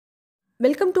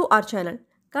Welcome to our channel.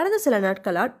 கடந்த சில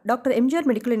நாட்களாக doctor MGR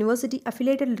medical university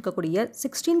affiliated இருக்கக்கூடிய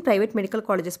 16 ப்ரைவேட் மெடிக்கல்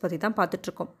காலேஜஸ் பற்றி தான்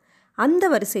பார்த்துட்ருக்கோம். அந்த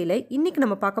வரிசையில் இன்றைக்கி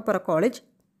நம்ம பார்க்க போகிற college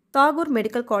Tagore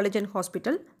medical college and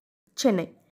hospital, Chennai.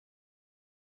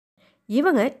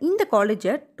 இவங்க இந்த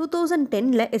காலேஜை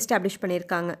 2010 எஸ்டாப்ளிஷ்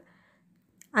பண்ணியிருக்காங்க.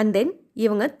 அண்ட் தென்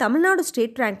இவங்க தமிழ்நாடு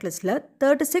ஸ்டேட் ரேங்க் லிஸ்ட்டில்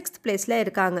 36th பிளேஸில்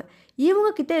இருக்காங்க.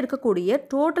 இவங்கக்கிட்ட இருக்கக்கூடிய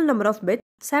total number of bed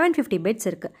 750 pets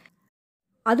இருக்குது.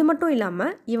 அது மட்டும்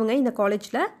இல்லாமல் இவங்க இந்த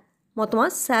காலேஜில்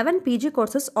மொத்தமாக 7 பிஜி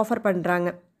கோர்சஸ் ஆஃபர் பண்ணுறாங்க.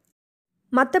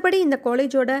 மற்றபடி இந்த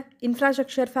காலேஜோட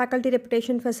இன்ஃப்ராஸ்ட்ரக்சர், ஃபேக்கல்ட்டி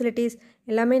ரெப்புடேஷன், ஃபெசிலிட்டிஸ்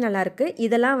எல்லாமே நல்லாயிருக்கு.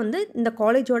 இதெல்லாம் இந்த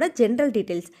காலேஜோட ஜென்ரல்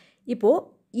டீட்டெயில்ஸ். இப்போது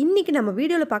இன்றைக்கி நம்ம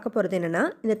வீடியோவில் பார்க்க போகிறது என்னென்னா,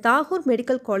 இந்த தாகூர்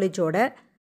மெடிக்கல் காலேஜோட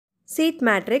seat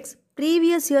matrix,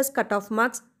 previous years cut off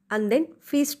marks and then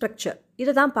fees structure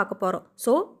இதை தான் பார்க்க போகிறோம்.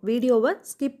 ஸோ வீடியோவை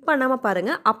ஸ்கிப் பண்ணாமல்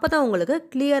பாருங்கள், அப்போ தான் உங்களுக்கு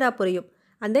கிளியராக புரியும்.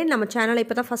 அண்ட் தென் நம்ம சேனலை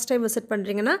இப்போ தான் ஃபஸ்ட் டைம் விசிட்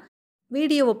பண்ணுறீங்கன்னா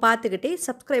வீடியோவை பார்த்துக்கிட்டே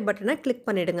சப்ஸ்கிரைப் பட்டனை கிளிக்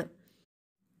பண்ணிவிடுங்க.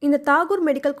 இந்த தாகூர்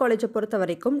மெடிக்கல் காலேஜை பொறுத்த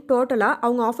வரைக்கும் டோட்டலாக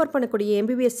அவங்க ஆஃபர் பண்ணக்கூடிய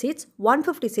MBBS சீட்ஸ்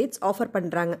 150 சீட்ஸ் ஆஃபர்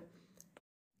பண்ணுறாங்க.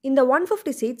 இந்த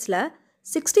 150 சீட்ஸில்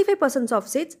 65%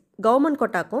 of seeds government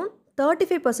கோட்டாக்கும்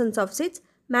 35% of seeds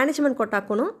management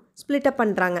கோட்டாக்கும் split அப்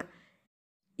பண்ணுறாங்க.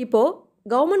 இப்போது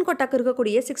கவர்மெண்ட் கோட்டாக்கு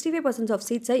இருக்கக்கூடிய 65% ஆஃப்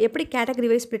சீட்ஸை எப்படி கேட்டகரி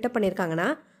வைஸ் ஸ்ப்ளிட் அப் பண்ணியிருக்காங்கன்னா,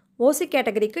 OC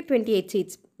கேட்டகரிக்கு 28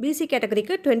 சீட்ஸ், BC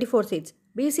கேட்டகரிக்கு 24 சீட்ஸ்,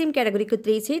 BCM கேட்டகரிக்கு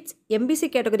 3 சீட்ஸ், MBC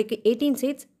கேட்டகரிக்கு 18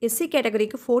 சீட்ஸ், SC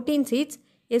கேட்டகரிக்கு 14 seeds,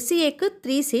 SCAக்கு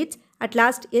 3 seeds, at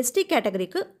last ST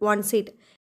கேட்டகரிக்கு 1 சீட்.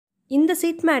 இந்த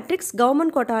சீட் மேட்ரிக்ஸ்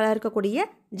கவர்மெண்ட் கோட்டாவில் இருக்கக்கூடிய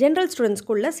ஜென்ரல்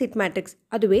ஸ்டூடெண்ட்ஸ்க்குள்ள சீட் மேட்ரிக்ஸ்.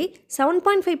 அதுவே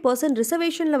 7.5%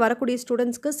 ரிசர்வேஷனில் வரக்கூடிய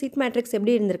ஸ்டூடெண்ட்ஸ்க்கு சீட் மேட்ரிக்ஸ்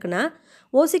எப்படி இருந்திருக்குன்னா,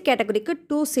 OC கேட்டகரிக்கு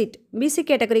 2 சீட், BC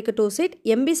கேட்டகரிக்கு 2 சீட்,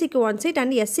 MBCக்கு 1 சீட்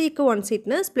அண்ட் SCக்கு 1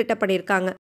 சீட்னு ஸ்ப்ளிட் அப்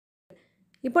பண்ணியிருக்காங்க.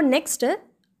 இப்போ நெக்ஸ்ட்டு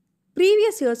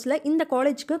ப்ரீவியஸ் இயர்ஸில் இந்த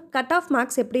காலேஜுக்கு கட் ஆஃப்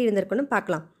மார்க்ஸ் எப்படி இருந்திருக்குன்னு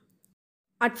பார்க்கலாம்.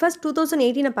 அட் ஃபர்ஸ்ட்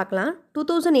 2018 பார்க்கலாம்.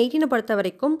 2018 பொறுத்த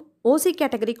வரைக்கும் OC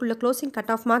கேட்டகரிக்குள்ள closing cut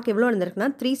off mark எவ்வளோ இருந்திருக்குன்னா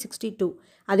 362.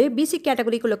 அதே BC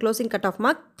கேட்டகரிக்குள்ள closing cut off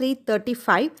mark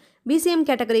 335, BCM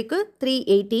கேட்டகரிக்கு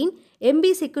 318,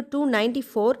 MBCக்கு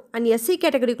 294 and SC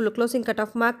கேட்டகரிக்குள்ள closing cut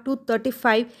off mark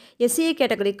 235, SCA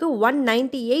கேட்டகரிக்கு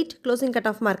 198 க்ளோசிங்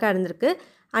கட் ஆஃப் மார்க்காக இருந்திருக்கு.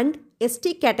 அண்ட் ST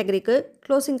கேட்டகரிக்கு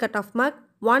க்ளோசிங் கட் ஆஃப் மார்க்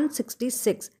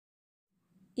 166.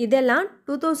 இதெல்லாம்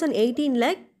 2018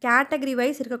 கேட்டகரி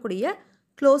வைஸ் இருக்கக்கூடிய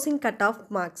closing cut off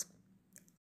marks.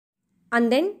 And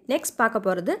then next பார்க்க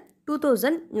போகிறது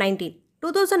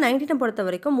 2019 பொறுத்த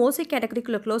வரைக்கும் OC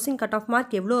கேட்டகரிக்குள்ள closing cut off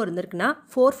mark எவ்வளோ இருந்திருக்குன்னா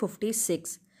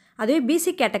 456. அதுவே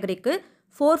BC கேட்டகரிக்கு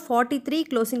 443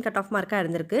 க்ளோசிங் கட் ஆஃப் மார்க்காக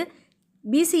இருந்திருக்கு.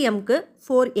 BCMக்கு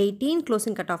 418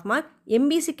 closing cut off mark,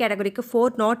 MBC கேட்டகரிக்கு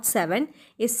 407,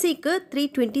 SCக்கு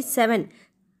 327,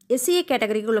 SCA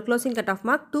கேட்டகரிக்குள்ள closing cut off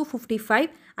mark 255,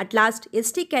 at last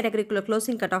ST கேட்டகரிக்குள்ள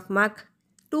closing cut off mark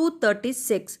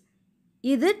 236.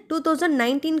 இது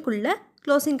 2019குள்ள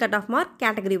closing cut off mark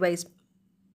category wise.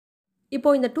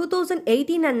 இப்போது இந்த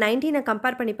 2018 and 19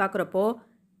 compare பண்ணி பார்க்குறப்போ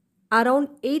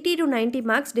அரவுண்ட் 80 to 90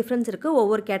 மார்க்ஸ் டிஃப்ரென்ஸ் இருக்குது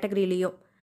ஒவ்வொரு கேட்டகரியிலையும்.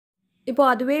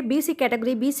 இப்போது அதுவே BC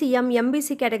கேட்டகரி, BCM, MBC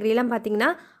கேட்டகரிலாம் பார்த்தீங்கன்னா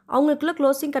அவங்களுக்குள்ள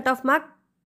closing cut off mark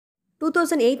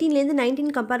 2018 19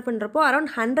 compare பண்ணுறப்போ அரௌண்ட்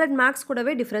 100 மார்க்ஸ்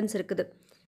கூடவே டிஃப்ரென்ஸ் இருக்குது.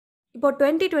 இப்போது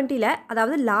 2020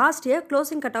 அதாவது last year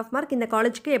closing cut off mark இந்த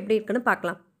காலேஜுக்கு எப்படி இருக்குன்னு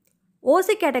பார்க்கலாம்.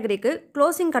 OC கேட்டகரிக்கு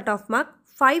க்ளோசிங் கட் ஆஃப் மார்க்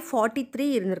 543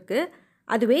 இருந்திருக்கு.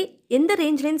 அதுவே எந்த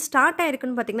ரேஞ்ச்லேருந்து ஸ்டார்ட்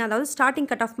ஆகிருக்குன்னு பார்த்தீங்கன்னா, அதாவது starting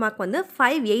cut off mark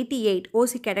 588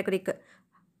 OC கேட்டகரிக்கு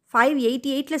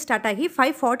 588 ஸ்டார்ட் ஆகி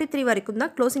 543 வரைக்கும்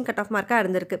தான் க்ளோசிங் கட் ஆஃப் மார்க்காக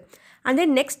இருந்திருக்கு. அண்ட்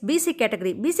தென் நெக்ஸ்ட் BC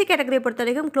கேட்டகரியை பொறுத்த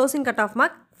வரைக்கும் க்ளோசிங் கட் ஆஃப்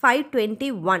மார்க்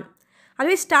 521.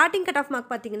 அதுவே ஸ்டார்டிங் கட் ஆஃப் மார்க்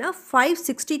பார்த்தீங்கன்னா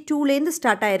 562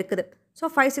 ஸ்டார்ட் ஆகிருக்குது. ஸோ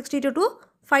 562 to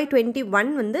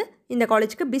 521 இந்த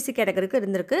காலேஜுக்கு BC கேட்டகரிக்கு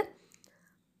இருந்திருக்கு.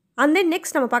 அண்ட் தென்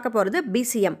நெக்ஸ்ட் நம்ம பார்க்க போகிறது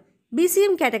BCM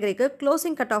கேட்டகரிக்கு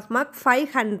க்ளோசிங் கட் ஆஃப் மார்க்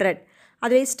 500.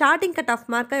 அதுவே ஸ்டார்டிங் கட் ஆஃப்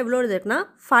மார்க்காக எவ்வளோ இருக்குன்னா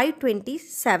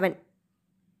 527.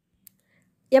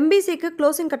 MBCக்கு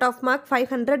க்ளோசிங் கட் ஆஃப் மார்க்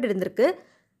 500 இருந்திருக்கு.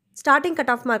 ஸ்டார்டிங்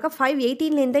கட் ஆஃப் மார்க்காக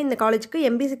 518 இந்த காலேஜுக்கு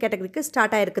MBC கேட்டகரிக்கு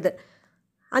ஸ்டார்ட் ஆகிருக்குது.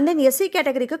 அண்ட் தென் SC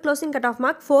கேட்டகரிக்கு closing cut off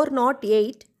mark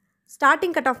 408,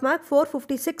 starting cut off mark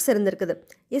 456 இருந்திருக்குது.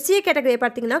 SCA கேட்டகரியை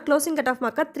பார்த்தீங்கன்னா க்ளோசிங் கட் ஆஃப்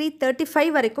மார்க்காக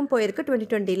 335 வரைக்கும் போயிருக்கு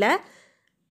 2020.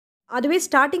 அதுவே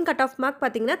ஸ்டார்டிங் கட் ஆஃப் மார்க்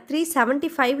பார்த்தீங்கன்னா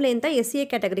 375 தான் SCA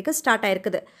கேட்டகரிக்கு ஸ்டார்ட்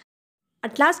ஆகிருக்குது.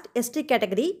 அட் லாஸ்ட் ST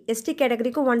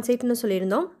கேட்டகரிக்கும் 1 சீட்னு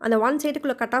சொல்லியிருந்தோம். அந்த 1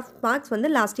 சீட்டுக்குள்ள cut off marks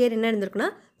last year என்ன இருந்திருக்குன்னா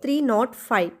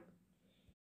 305.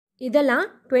 இதெல்லாம்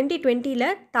 2020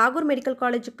 தாகூர் மெடிக்கல்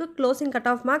காலேஜுக்கு closing cut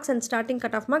off marks and starting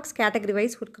cut off marks category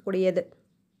wise இருக்கக்கூடியது.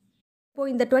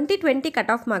 இப்போது இந்த 2020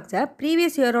 கட் ஆஃப் மார்க்ஸை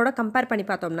ப்ரீவியஸ் இயரோட கம்பேர் பண்ணி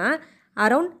பார்த்தோம்னா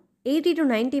அரவுண்ட் 80 to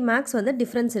 90 மார்க்ஸ்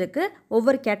டிஃப்ரென்ஸ் இருக்குது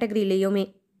ஒவ்வொரு கேட்டகரியிலையுமே.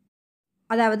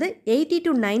 அதாவது 80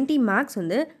 to 90 மார்க்ஸ்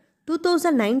வந்து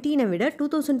 2019 விட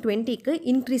 2020க்கு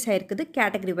இன்க்ரீஸ் ஆகிருக்குது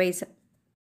கேட்டகரி வைஸ்.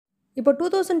 இப்போ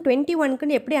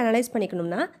 2021க்குன்னு எப்படி அனலைஸ்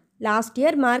பண்ணிக்கணும்னா, லாஸ்ட்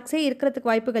இயர் மார்க்ஸே இருக்கிறதுக்கு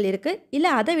வாய்ப்புகள் இருக்குது,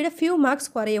 இல்லை அதை விட ஃபியூ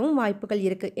மார்க்ஸ் குறையவும் வாய்ப்புகள்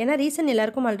இருக்குது. ஏன்னா ரீசன்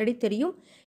எல்லாருக்கும் ஆல்ரெடி தெரியும்,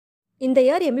 இந்த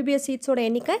இயர் MBBS சீட்ஸோட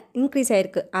எண்ணிக்கை இன்க்ரீஸ்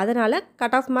ஆகிருக்கு, அதனால்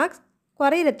கட் ஆஃப் மார்க்ஸ்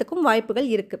குறையிறதுக்கும் வாய்ப்புகள்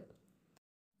இருக்குது.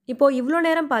 இப்போது இவ்வளோ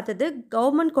நேரம் பார்த்தது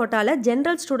கவர்மெண்ட் கோட்டாவில்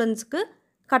ஜென்ரல் ஸ்டூடெண்ட்ஸ்க்கு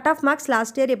cut off marks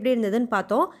last year எப்படி இருந்ததுன்னு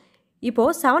பார்த்தோம்.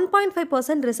 இப்போது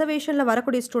 7.5% ரிசர்வேஷனில்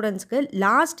வரக்கூடிய ஸ்டூடெண்ட்ஸ்க்கு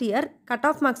last year cut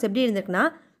off marks எப்படி இருந்திருக்குன்னா,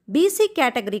 பிசி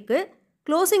கேட்டகரிக்கு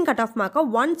க்ளோசிங் கட் ஆஃப் மார்க்காக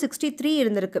 163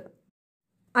 இருந்திருக்கு.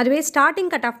 அதுவே ஸ்டார்டிங்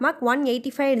கட் ஆஃப் மார்க்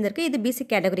 185 இருந்திருக்கு, இது பிசி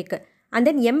கேட்டகரிக்கு. அண்ட்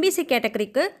தென் எம்பிசி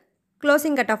கேட்டகரிக்கு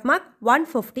க்ளோசிங் கட் ஆஃப் மார்க்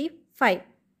 155.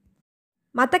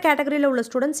 மற்ற கேட்டகரியில் உள்ள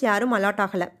ஸ்டூடெண்ட்ஸ் யாரும் அலாட்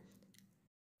ஆகலை.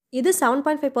 இது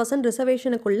 7.5%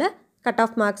 ரிசர்வேஷனுக்குள்ள cut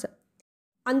off marks.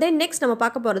 And then next நம்ம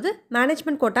பார்க்க போகிறது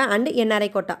management quota and NRI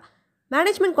quota.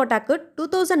 Management கோட்டாக்கு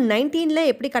 2019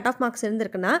 எப்படி cut off marks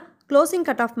இருந்திருக்குன்னா, closing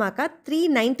cut off மார்க்காக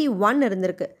 391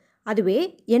 இருந்திருக்கு. அதுவே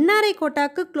NRI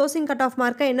கோட்டாக்கு க்ளோசிங் கட் ஆஃப்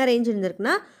மார்க்காக என்ன ரேஞ்ச்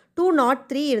இருந்திருக்குன்னா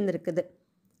 203 இருந்திருக்குது.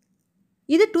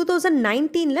 இது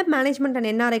 2019 management and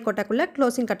NRI கோட்டாக்குள்ள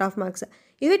closing cut off marks.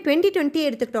 இதுவே 2020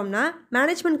 எடுத்துக்கிட்டோம்னா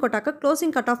மேனேஜ்மெண்ட் கோட்டாக்கு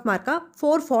க்ளோசிங் கட் ஆஃப் மார்க்காக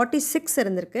 446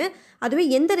 இருந்திருக்கு. அதுவே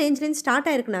எந்த ரேஞ்ச்லேருந்து ஸ்டார்ட்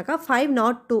ஆயிருக்குனாக்கா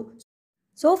 502.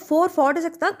 ஸோ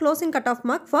 446 தான் closing cut off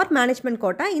mark for management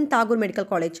quota in Tagore medical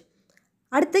college.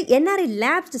 அடுத்து NRI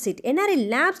lapsed seat. NRI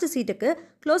lapsed சீட்டுக்கு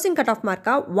க்ளோசிங் கட் ஆஃப்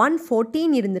மார்க்காக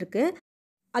 114 இருந்திருக்கு.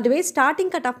 அதுவே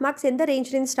ஸ்டார்டிங் கட் ஆஃப் மார்க்ஸ் எந்த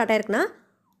ரேஞ்ச்லேருந்து ஸ்டார்ட் ஆயிருக்குன்னா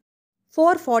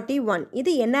 441.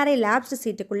 இது NRI lapsed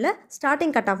சீட்டுக்குள்ள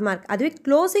starting cut off mark. அதுவே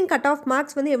closing cut off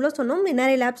marks வந்து எவ்வளோ சொன்னோம்,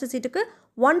 NRI லேப்ஸ்டு சீட்டுக்கு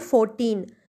 114.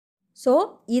 ஸோ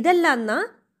இதெல்லாம் தான்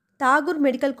தாகூர்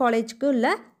மெடிக்கல் காலேஜுக்கு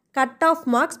உள்ள கட் ஆஃப்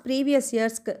மார்க்ஸ் ப்ரீவியஸ்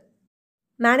இயர்ஸ்க்கு.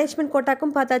 மேனேஜ்மெண்ட்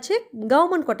கோட்டாக்கும் பார்த்தாச்சு,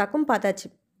 கவர்மெண்ட் கோட்டாக்கும் பார்த்தாச்சு.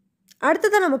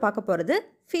 அடுத்ததான் நம்ம பார்க்க போகிறது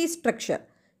ஃபீஸ் ஸ்ட்ரக்சர்.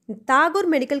 தாகூர்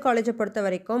மெடிக்கல் காலேஜை பொறுத்த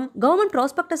வரைக்கும் கவர்மெண்ட்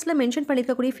ப்ராஸ்பெக்டஸில் மென்ஷன்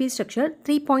பண்ணியிருக்கக்கூடிய fees structure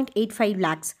 3.85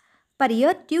 lakhs per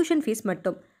year tuition fees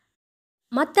மட்டும்.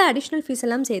 மற்ற அடிஷ்னல் ஃபீஸ்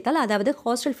எல்லாம் சேர்த்தால், அதாவது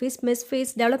hostel fees, mess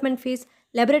fees, development fees,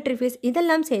 laboratory fees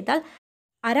இதெல்லாம் சேர்த்தால்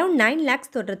அரவுண்ட் 9 lakhs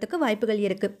தொடுறதுக்கு வாய்ப்புகள்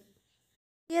இருக்குது.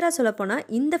 கிளியராக சொல்லப்போனால்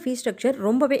இந்த ஃபீஸ் ஸ்ட்ரக்சர்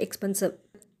ரொம்பவே எக்ஸ்பென்சிவ்.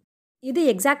 இது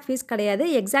எக்ஸாக்ட் ஃபீஸ் கிடையாது.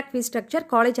 Exact fees structure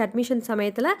college admission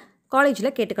சமயத்தில்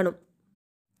காலேஜில் கேட்டுக்கணும்.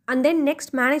 And then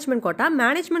next management quota.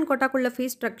 Management கோட்டாக்குள்ள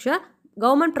fees structure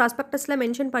government ப்ராஸ்பெக்டஸில்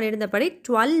mention பண்ணியிருந்தபடி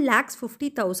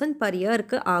 12,50,000 per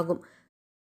இயருக்கு ஆகும்.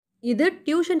 இது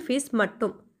டியூஷன் ஃபீஸ்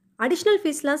மட்டும். அடிஷ்னல்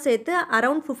ஃபீஸ்லாம் சேர்த்து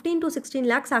அரவுண்ட் 15 to 16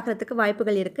 lakhs ஆகிறதுக்கு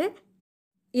வாய்ப்புகள் இருக்குது.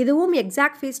 இதுவும்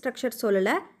எக்ஸாக்ட் ஃபீஸ் ஸ்ட்ரக்சர்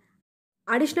சொல்லலை.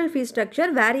 அடிஷ்னல் ஃபீஸ்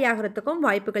ஸ்ட்ரக்சர் வேரி ஆகிறதுக்கும்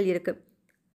வாய்ப்புகள் இருக்குது.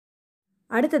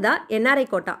 அடுத்ததாக NRI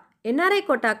quota. NRI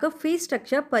கோட்டாக்கு fees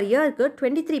structure per இயருக்கு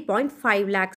 23.5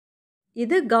 lakhs.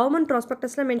 இது கவர்மெண்ட்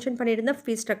ப்ராஸ்பெக்டஸில் மென்ஷன் பண்ணியிருந்த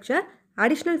ஃபீஸ் ஸ்ட்ரக்சர்.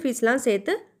 அடிஷ்னல் ஃபீஸ்லாம்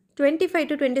சேர்த்து 25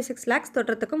 to 26 lakhs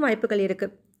தொடுறதுக்கும் வாய்ப்புகள்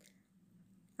இருக்குது.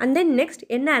 And then next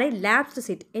NRI lapsed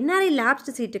seat. NRI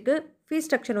lapsed சீட்டுக்கு ஃபீஸ்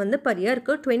ஸ்ட்ரக்சர் வந்து பர்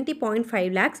இயருக்கு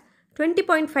 20.5 lakhs.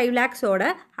 20.5 lakhsோட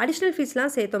அடிஷ்னல்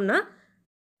ஃபீஸ்லாம் சேர்த்தோம்னா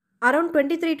அரவுண்ட்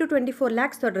 23 to 24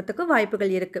 lakhs தொடுறதுக்கு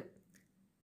வாய்ப்புகள் இருக்குது.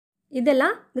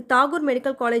 இதெல்லாம் இந்த தாகூர்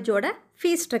மெடிக்கல் காலேஜோட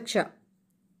ஃபீஸ் ஸ்ட்ரக்சர்.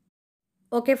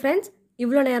 ஓகே ஃப்ரெண்ட்ஸ்,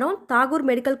 இவ்வளோ நேரம் தாகூர்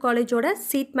மெடிக்கல் காலேஜோட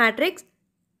seat matrix,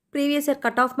 previous year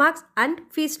cut off marks and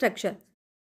fees structure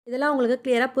இதெல்லாம் உங்களுக்கு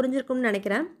கிளியராக புரிஞ்சிருக்கும்னு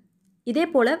நினைக்கிறேன். இதே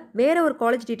போல் வேறு ஒரு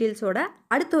காலேஜ் டீட்டெயில்ஸோட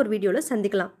அடுத்த ஒரு வீடியோவில்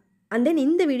சந்திக்கலாம். அண்ட் தென்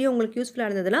இந்த வீடியோ உங்களுக்கு யூஸ்ஃபுல்லாக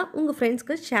இருந்ததுன்னா உங்கள்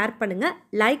ஃப்ரெண்ட்ஸ்க்கு ஷேர் பண்ணுங்கள்,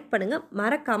 லைக் பண்ணுங்கள்,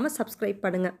 மறக்காமல் சப்ஸ்கிரைப்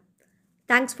பண்ணுங்கள்.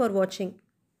 தேங்க்ஸ் ஃபார் வாட்சிங்.